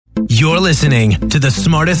You're listening to the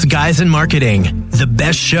smartest guys in marketing, the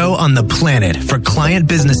best show on the planet for client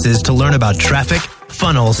businesses to learn about traffic,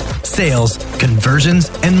 funnels, sales, conversions,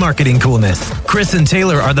 and marketing coolness. Chris and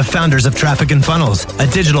Taylor are the founders of Traffic and Funnels, a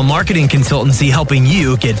digital marketing consultancy helping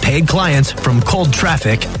you get paid clients from cold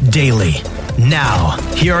traffic daily. Now,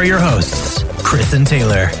 here are your hosts, Chris and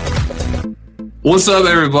Taylor. What's up,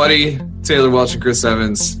 everybody? Taylor Welch and Chris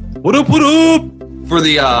Evans. What up, what up? For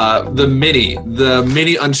the mini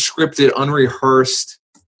unscripted, unrehearsed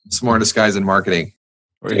smartest guys in marketing.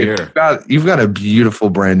 We're here. You've got a beautiful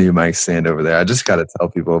brand new mic stand over there. I just got to tell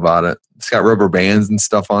people about it. It's got rubber bands and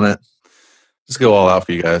stuff on it. Just go all out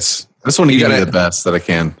for you guys. I just want to give you the best that I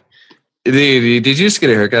can. Did you just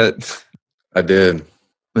get a haircut? I did.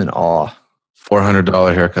 I'm in awe.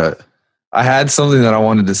 $400 haircut. I had something that I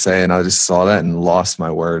wanted to say, and I just saw that and lost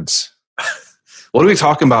my words. What are we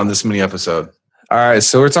talking about in this mini episode? All right,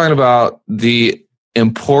 so we're talking about the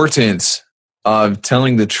importance of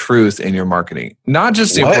telling the truth in your marketing. Not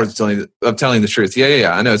just the importance of telling the truth.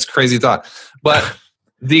 Yeah. I know, it's a crazy thought. But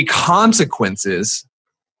the consequences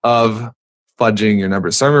of fudging your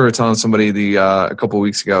numbers. So I remember telling somebody a couple of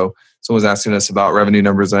weeks ago, someone was asking us about revenue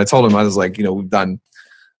numbers, and I told him, I was like, we've done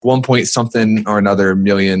 1 point something or another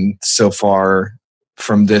million so far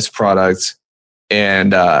from this product.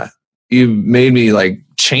 And you made me like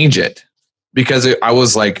change it. Because I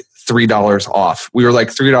was like $3 off. We were like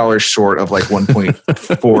 $3 short of like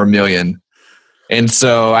 1.4 million. And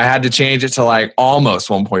so I had to change it to like almost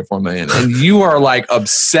 1.4 million. And you are like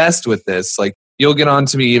obsessed with this. Like you'll get on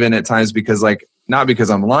to me even at times because like, not because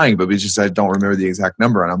I'm lying, but because I don't remember the exact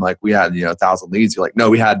number. And I'm like, we had, 1,000 leads. You're like, no,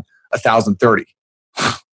 we had 1,030.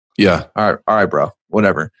 Yeah. All right, bro.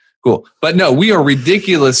 Whatever. Cool. But no, we are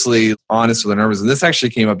ridiculously honest with our numbers. And this actually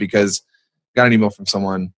came up because I got an email from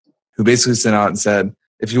someone who basically sent out and said,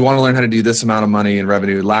 if you want to learn how to do this amount of money in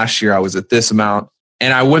revenue, last year I was at this amount.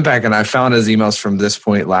 And I went back and I found his emails from this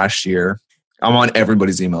point last year. I'm on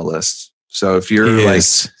everybody's email list. So if you're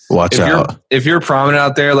watch out. If you're prominent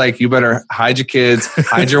out there, like you better hide your kids,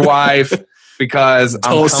 hide your wife, because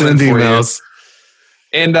I'm coming for emails.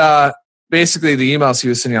 You. And basically the emails he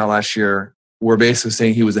was sending out last year were basically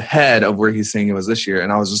saying he was ahead of where he's saying he was this year.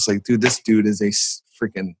 And I was just like, dude, this dude is a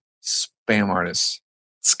freaking spam artist.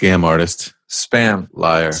 Scam artist. Spam.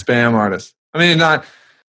 Liar. Spam artist. I mean,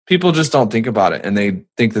 people just don't think about it and they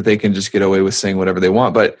think that they can just get away with saying whatever they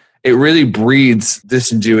want, but it really breeds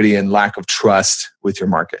disingenuity and lack of trust with your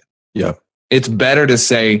market. Yeah. It's better to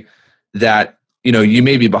say that, you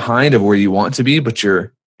may be behind of where you want to be, but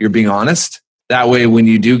you're being honest. That way, when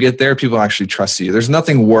you do get there, people actually trust you. There's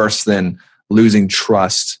nothing worse than losing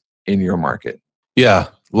trust in your market. Yeah.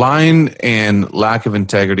 Lying and lack of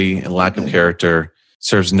integrity and lack of character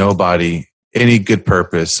serves nobody any good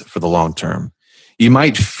purpose for the long term. You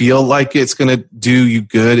might feel like it's going to do you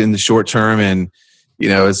good in the short term and,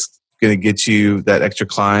 it's going to get you that extra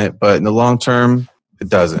client, but in the long term, it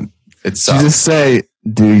doesn't. It sucks. You just say,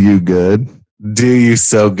 do you good? Do you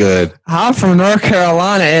so good? I'm from North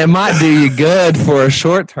Carolina. It might do you good for a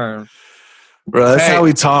short term. Bro, that's how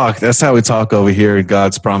we talk. That's how we talk over here in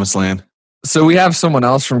God's promised land. So we have someone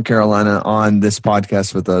else from Carolina on this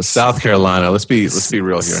podcast with us. South Carolina. Let's be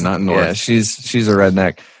real here, not North. Yeah, she's a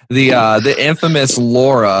redneck. The infamous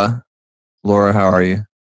Laura. Laura, how are you?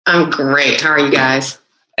 I'm great. How are you guys?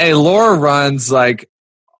 Hey, Laura runs like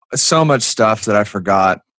so much stuff that I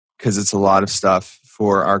forgot because it's a lot of stuff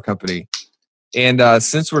for our company. And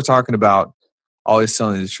since we're talking about always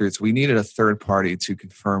telling the truth, we needed a third party to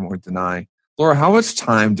confirm or deny. Laura, how much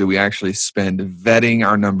time do we actually spend vetting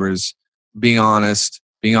our numbers, being honest,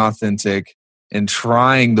 being authentic, and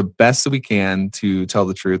trying the best that we can to tell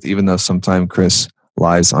the truth, even though sometimes Chris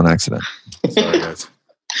lies on accident? Sorry, guys.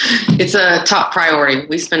 It's a top priority.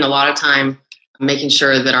 We spend a lot of time making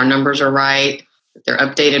sure that our numbers are right, that they're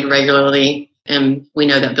updated regularly, and we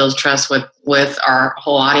know that builds trust with our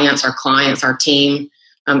whole audience, our clients, our team.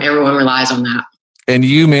 Everyone relies on that. And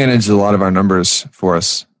you manage a lot of our numbers for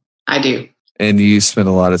us. I do. And you spend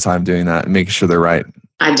a lot of time doing that and making sure they're right.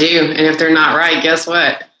 I do. And if they're not right, guess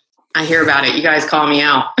what? I hear about it. You guys call me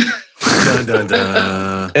out. Dun, dun,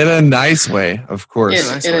 dun. In a nice way, of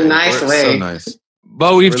course. In a nice way. So nice.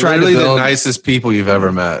 But we're tried to build the nicest people you've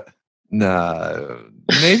ever met. Nah,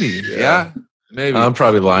 maybe. yeah, maybe. I'm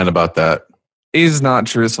probably lying about that. He's not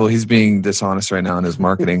truthful. He's being dishonest right now in his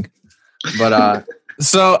marketing. But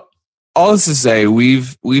so all this to say,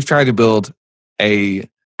 we've tried to build a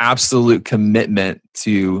absolute commitment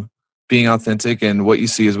to being authentic, and what you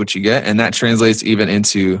see is what you get. And that translates even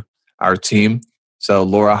into our team. So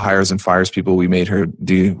Laura hires and fires people. We make her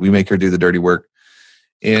do the dirty work.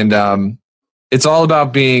 And it's all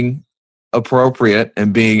about being appropriate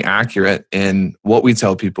and being accurate in what we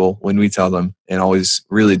tell people when we tell them, and always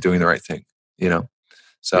really doing the right thing,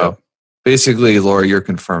 So basically, Laura, you're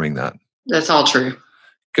confirming that. That's all true.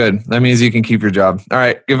 Good. That means you can keep your job. All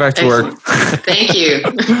right, get back to work. Thank you.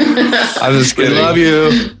 I'm just kidding. Love you.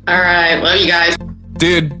 All right. Love you guys.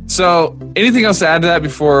 Dude, so anything else to add to that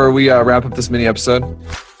before we wrap up this mini episode?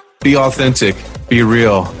 Be authentic. Be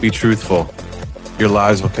real. Be truthful. Your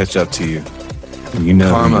lives will catch up to you. And you know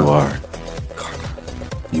Karma. who you are.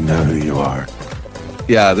 You know who you are.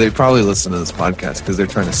 Yeah, they probably listen to this podcast because they're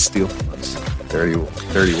trying to steal from us. Dirty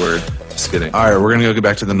word. Just kidding. All right, we're going to go get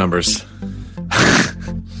back to the numbers.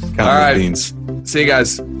 All right. Beans. See you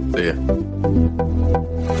guys. See ya.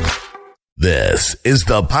 This is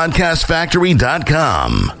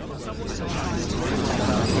thepodcastfactory.com.